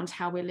around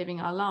how we're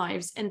living our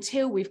lives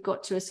until we've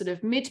got to a sort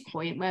of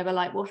midpoint where we're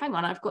like, well, hang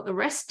on, I've got the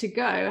rest to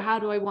go. How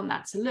do I want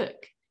that to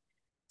look?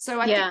 So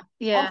I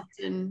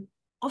think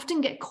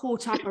often get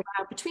caught up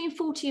around between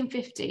 40 and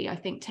 50, I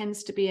think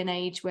tends to be an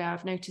age where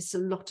I've noticed a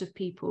lot of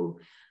people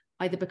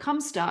either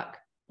become stuck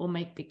or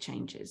make big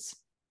changes.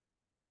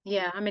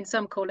 Yeah, I mean,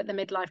 some call it the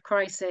midlife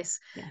crisis,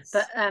 yes.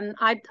 But I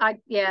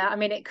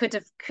mean, you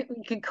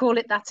could call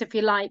it that if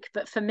you like,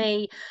 but for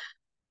me,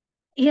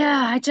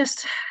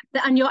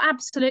 and you're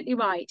absolutely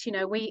right. You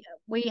know,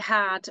 we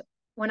had,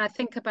 when I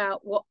think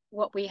about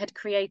what we had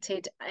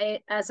created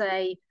as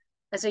a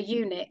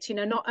unit, you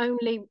know, not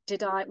only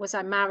was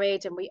I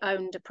married and we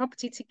owned a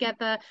property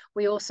together,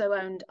 we also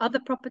owned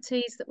other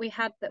properties that we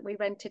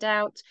rented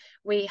out.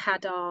 We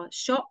had our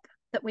shop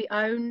that we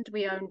owned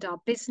our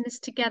business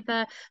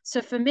together. So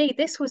for me,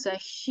 this was a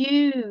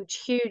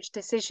huge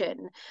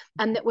decision,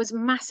 and that was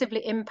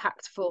massively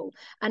impactful.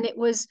 And it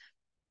was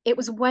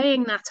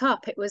weighing that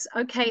up. It was,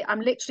 okay,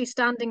 I'm literally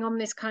standing on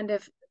this kind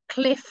of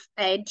cliff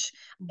edge.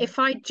 If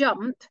I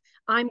jump,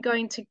 I'm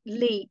going to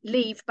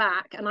leave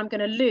back and I'm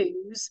going to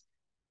lose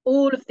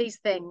all of these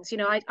things. You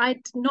know, I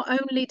not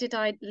only did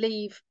I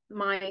leave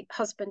my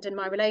husband and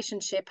my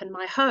relationship and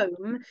my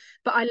home,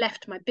 but I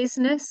left my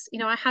business. You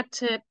know, I had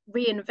to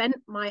reinvent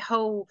my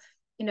whole,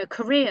 you know,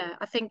 career.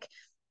 I think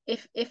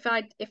if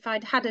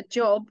I'd had a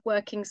job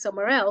working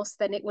somewhere else,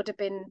 then it would have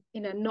been,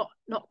 you know,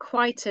 not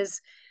quite as,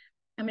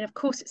 I mean, of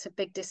course it's a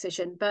big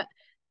decision, but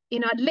you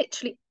know,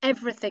 literally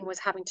everything was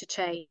having to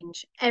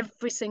change.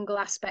 Every single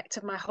aspect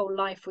of my whole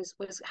life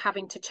was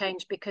having to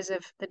change because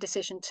of the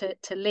decision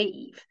to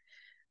leave.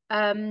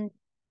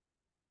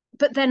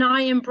 But then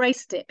I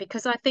embraced it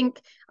because I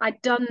think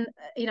I'd done,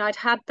 you know, I'd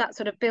had that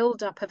sort of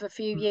build up of a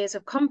few years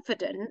of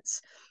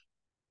confidence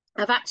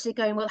of actually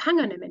going, well, hang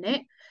on a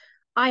minute,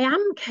 I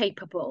am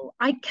capable.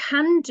 I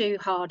can do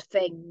hard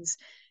things.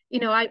 You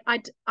know, I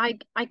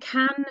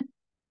can.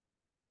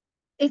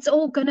 It's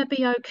all going to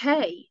be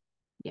okay.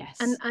 Yes.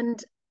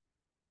 And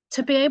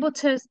to be able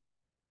to,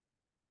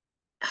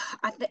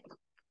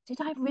 did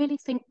I really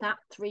think that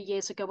 3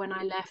 years ago when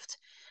I left?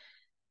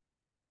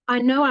 I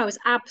know I was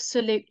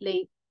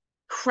absolutely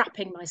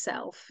crapping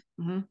myself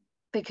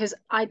because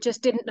I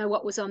just didn't know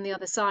what was on the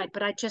other side,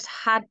 but I just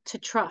had to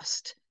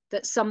trust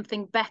that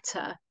something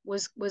better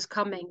was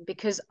coming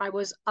because I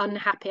was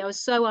unhappy. I was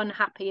so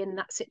unhappy in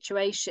that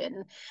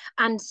situation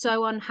and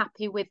so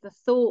unhappy with the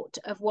thought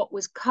of what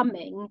was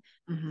coming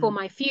for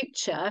my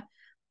future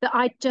that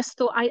I just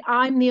thought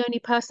I'm the only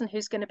person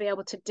who's going to be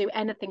able to do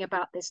anything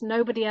about this.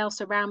 Nobody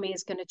else around me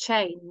is going to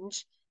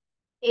change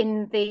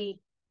in the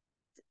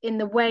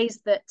ways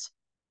that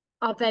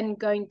are then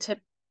going to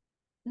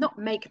not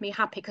make me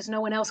happy, because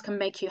no one else can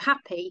make you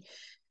happy.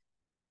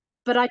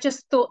 But I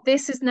just thought,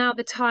 this is now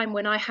the time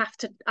when I have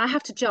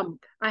to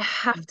jump. I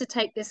have to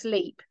take this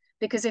leap,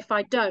 because if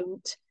I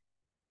don't,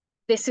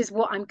 this is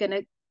what I'm going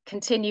to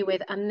continue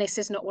with, and this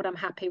is not what I'm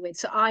happy with.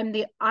 So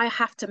I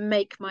have to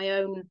make my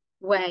own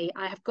way.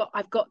 I've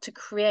got to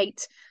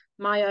create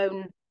my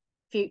own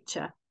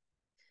future.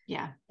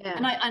 Yeah.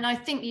 And I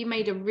think you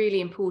made a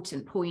really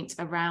important point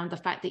around the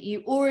fact that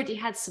you already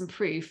had some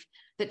proof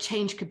that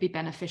change could be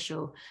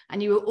beneficial,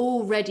 and you were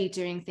already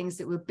doing things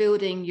that were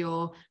building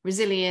your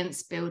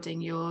resilience, building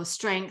your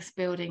strength,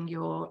 building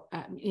your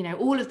you know,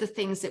 all of the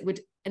things that would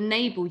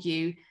enable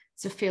you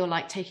to feel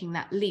like taking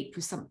that leap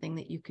was something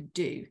that you could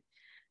do,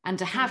 and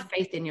to have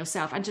faith in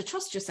yourself and to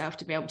trust yourself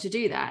to be able to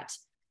do that.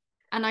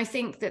 And I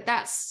think that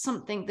that's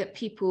something that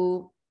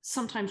people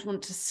sometimes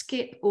want to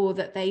skip, or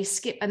that they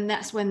skip, and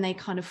that's when they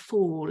kind of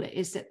fall,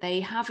 is that they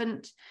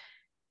haven't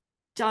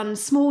done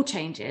small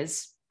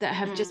changes that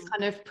have just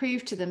kind of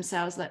proved to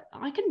themselves that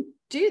I can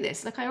do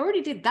this. Like, I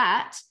already did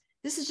that.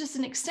 This is just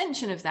an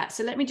extension of that.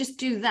 So let me just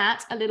do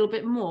that a little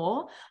bit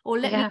more, or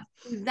let me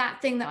do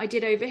that thing that I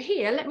did over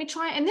here. Let me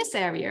try it in this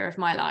area of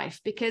my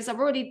life, because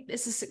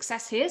it's a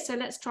success here. So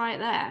let's try it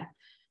there.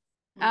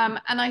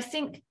 And I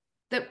think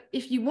that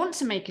if you want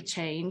to make a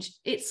change,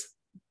 it's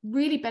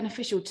really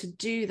beneficial to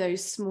do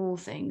those small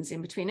things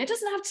in between. It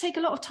doesn't have to take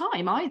a lot of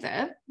time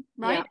either,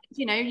 right?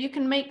 You know, you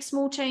can make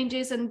small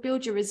changes and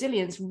build your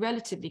resilience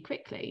relatively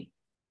quickly.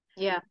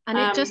 And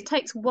it just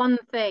takes one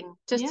thing,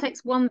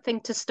 takes one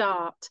thing to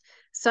start.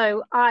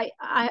 So I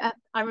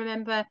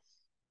remember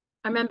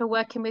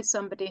working with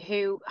somebody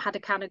who had a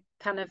kind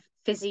of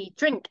fizzy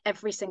drink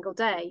every single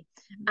day,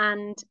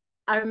 and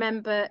I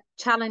remember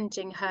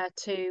challenging her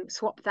to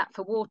swap that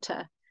for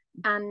water,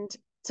 and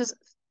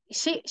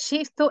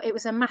she thought it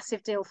was a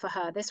massive deal for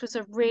her. This was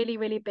a really,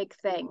 really big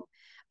thing,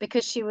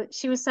 because she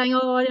was saying,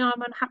 oh, you know,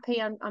 I'm unhappy,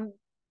 I'm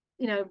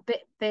you know, bit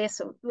this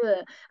or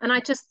bleh. And I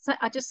just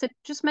said,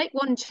 just make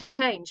one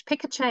change,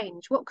 pick a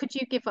change. What could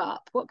you give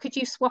up? What could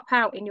you swap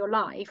out in your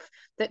life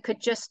that could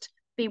just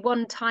be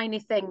one tiny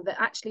thing that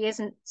actually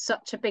isn't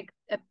such a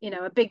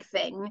big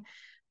thing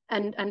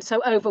and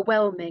so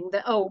overwhelming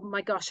that, oh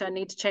my gosh, I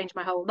need to change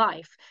my whole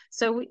life.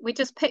 So we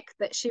just picked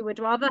that she would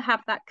rather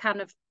have that can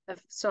of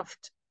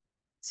soft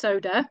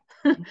soda.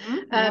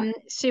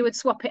 She would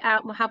swap it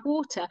out and have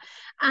water,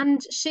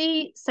 and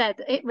she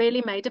said it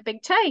really made a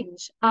big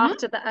change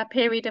after that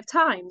period of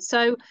time.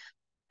 So,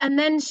 and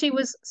then she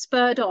was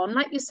spurred on,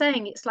 like you're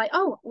saying, it's like,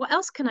 oh, what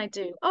else can I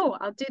do? Oh,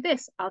 I'll do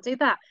this, I'll do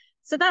that.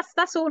 So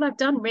that's all I've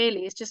done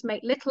really, is just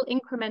make little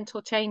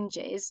incremental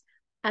changes,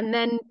 and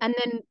then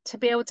to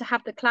be able to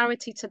have the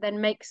clarity to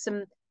then make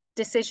some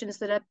decisions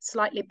that are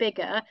slightly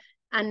bigger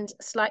and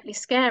slightly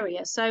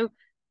scarier. So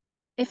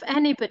if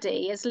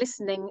anybody is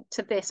listening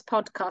to this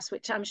podcast,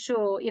 which I'm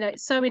sure, you know,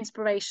 it's so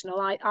inspirational,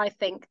 I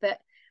think that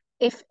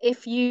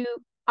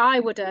I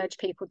would urge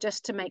people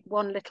just to make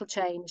one little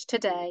change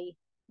today.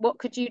 What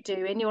could you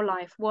do in your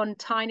life? One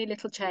tiny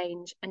little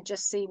change, and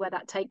just see where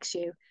that takes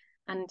you.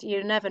 And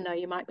you never know,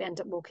 you might end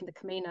up walking the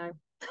Camino.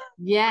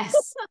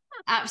 Yes,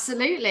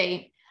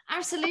 absolutely.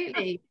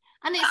 Absolutely.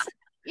 And it's,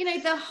 you know,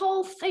 the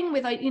whole thing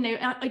with, you know,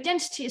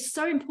 identity is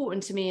so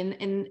important to me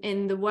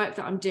in the work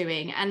that I'm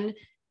doing. And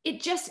it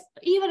just,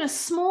 even a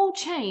small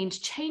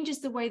change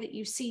changes the way that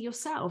you see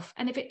yourself.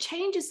 And if it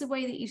changes the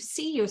way that you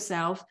see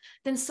yourself,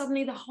 then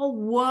suddenly the whole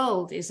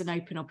world is an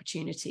open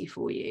opportunity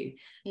for you,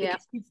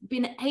 because you've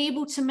been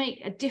able to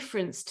make a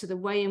difference to the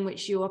way in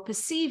which you are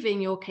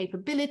perceiving your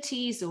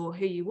capabilities, or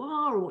who you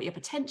are, or what your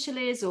potential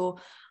is, or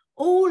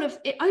all of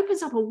it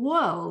opens up a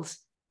world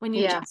when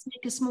you just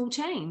make a small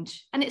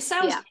change. And it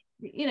sounds,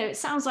 it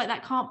sounds like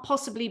that can't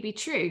possibly be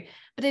true,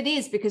 but it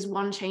is, because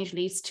one change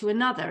leads to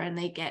another, and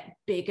they get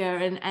bigger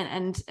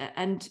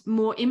and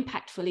more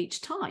impactful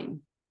each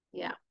time.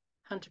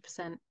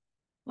 100%.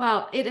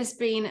 Well, it has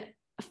been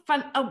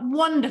a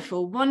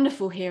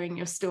wonderful hearing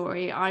your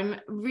story. I'm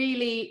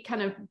really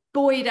kind of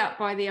buoyed up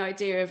by the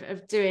idea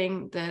of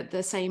doing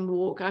the same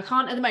walk. I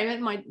can't at the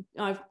moment.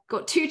 I've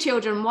got 2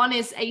 children. One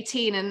is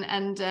 18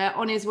 and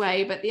on his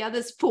way, but the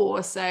other's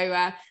 4. So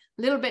a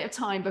little bit of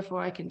time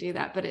before I can do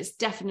that, but it's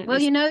definitely. Well,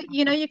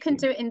 you can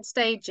do it in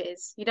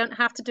stages. You don't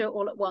have to do it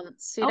all at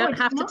once. You don't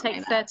have to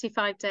take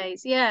 35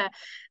 days.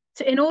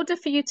 In order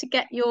for you to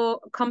get your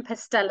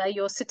Compostela,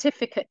 your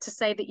certificate to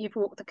say that you've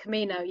walked the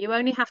Camino, you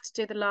only have to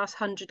do the last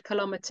 100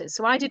 kilometers.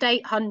 So I did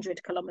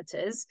 800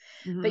 kilometers,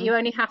 but you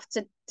only have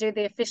to do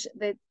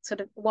the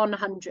sort of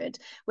 100,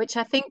 which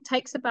I think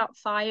takes about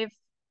 5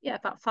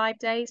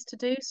 days to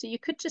do. So you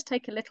could just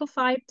take a little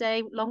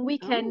 5-day long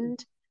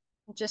weekend,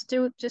 just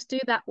do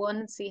that one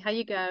and see how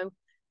you go.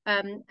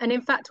 And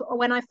in fact,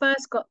 when I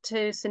first got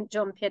to St.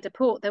 John Pied de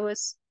Port, there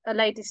was a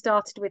lady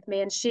started with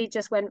me, and she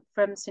just went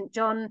from St.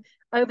 John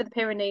over the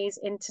Pyrenees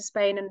into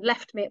Spain and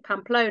left me at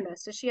Pamplona.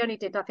 So she only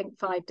did, I think,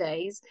 5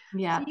 days.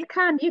 Yeah. So you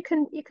can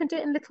do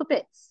it in little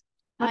bits.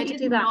 I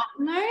did not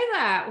know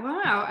that.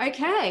 Wow.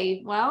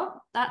 Okay.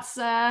 Well, that's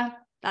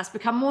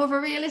become more of a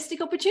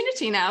realistic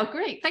opportunity now.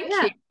 Great. Thank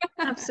you.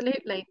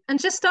 Absolutely. And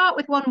just start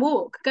with one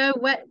walk. Go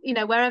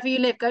wherever you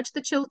live. Go to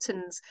the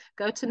Chilterns,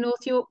 go to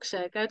North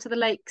Yorkshire, go to the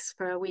lakes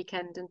for a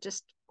weekend and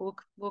just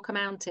walk a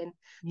mountain.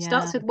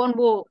 Starts with one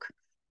walk.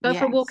 Go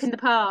for a walk in the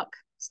park.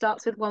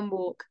 Starts with one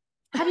walk.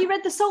 Have you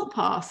read The Salt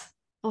Path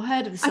or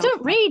heard of The Salt Path? I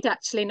don't read,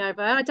 actually,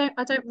 Nova. I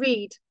don't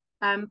read.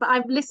 But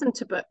I've listened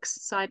to books,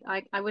 so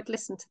I would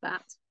listen to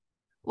that.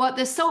 Well,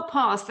 the Salt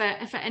Path,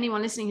 for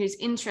anyone listening who's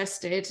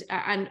interested,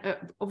 and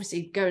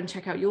obviously go and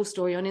check out your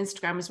story on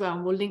Instagram as well,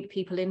 and we'll link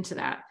people into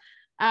that.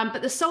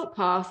 But the Salt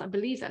Path, I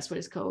believe that's what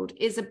it's called,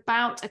 is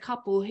about a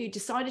couple who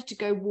decided to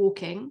go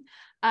walking.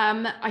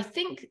 I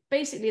think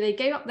basically they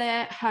gave up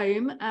their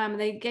home,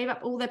 they gave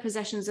up all their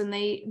possessions, and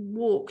they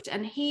walked.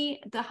 And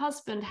the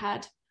husband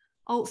had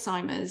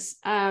Alzheimer's,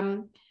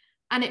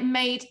 and it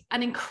made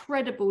an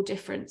incredible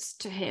difference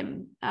to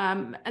him,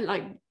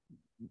 like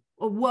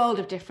a world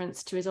of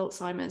difference to his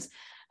Alzheimer's.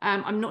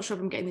 I'm not sure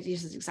if I'm getting the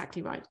details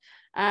exactly right.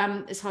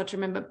 It's hard to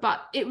remember,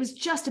 but it was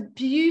just a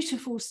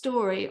beautiful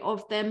story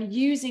of them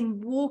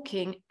using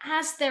walking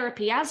as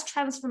therapy, as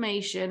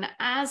transformation,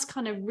 as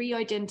kind of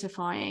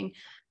re-identifying.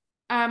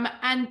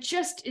 And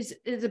just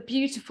is a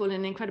beautiful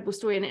and incredible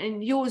story.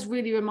 And yours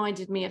really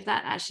reminded me of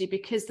that, actually,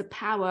 because the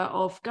power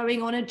of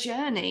going on a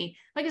journey,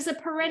 like it's a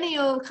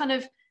perennial kind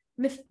of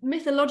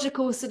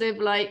mythological sort of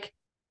like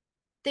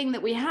thing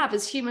that we have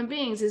as human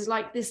beings, is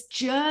like this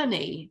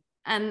journey.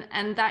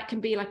 And that can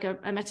be like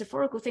a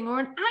metaphorical thing, or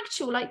an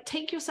actual, like,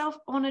 take yourself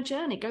on a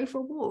journey, go for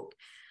a walk.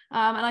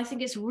 And I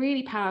think it's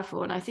really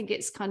powerful. And I think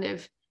it's kind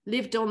of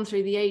lived on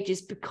through the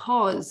ages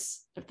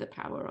because of the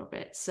power of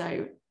it.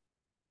 So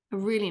a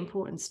really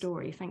important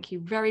story. Thank you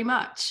very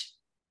much.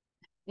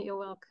 You're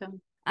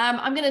welcome.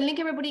 I'm going to link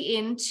everybody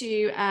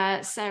into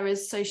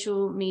Sarah's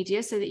social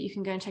media so that you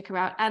can go and check her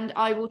out. And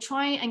I will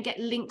try and get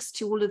links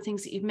to all of the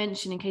things that you've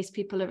mentioned in case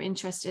people are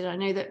interested. I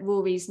know that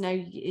Rory's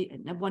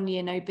 1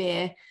 year no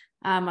beer.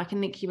 I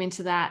can link you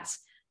into that.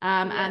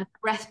 And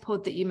Breath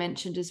Pod that you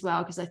mentioned as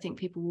well, because I think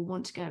people will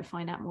want to go and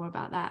find out more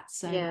about that.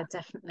 So yeah,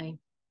 definitely.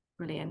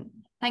 Brilliant.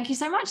 Thank you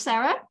so much,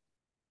 Sarah.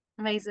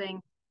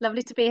 Amazing.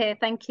 Lovely to be here.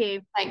 Thank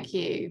you. Thank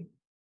you.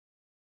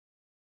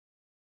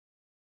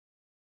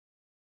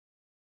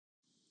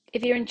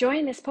 If you're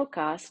enjoying this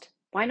podcast,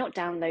 why not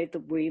download the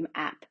Womb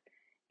app?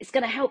 It's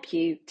going to help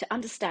you to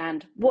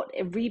understand what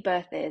a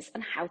rebirth is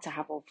and how to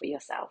have one for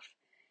yourself.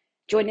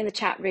 Join in the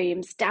chat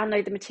rooms,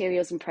 download the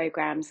materials and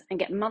programs, and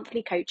get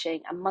monthly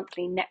coaching and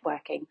monthly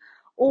networking,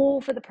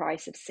 all for the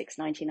price of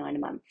 $6.99 a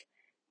month.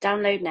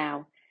 Download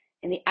now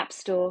in the App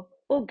Store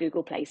or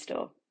Google Play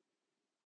Store.